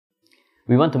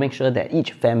We want to make sure that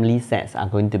each family sets are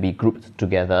going to be grouped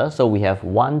together. So we have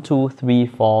 1, 2, 3,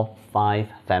 4, 5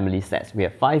 family sets. We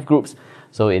have 5 groups,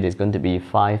 so it is going to be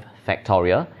 5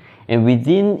 factorial. And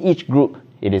within each group,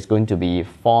 it is going to be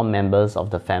 4 members of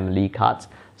the family cards.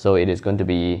 So it is going to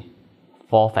be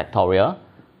 4 factorial,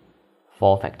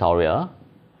 4 factorial,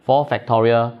 4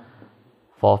 factorial,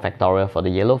 4 factorial for the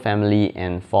yellow family,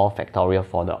 and 4 factorial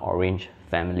for the orange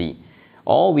family.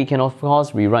 Or we can of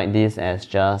course rewrite this as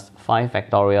just 5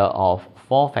 factorial of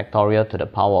 4 factorial to the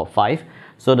power of 5.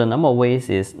 So the number of ways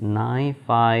is 9,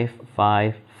 5,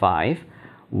 5, 5,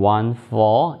 1,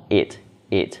 4, 8,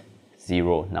 8,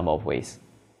 0 number of ways.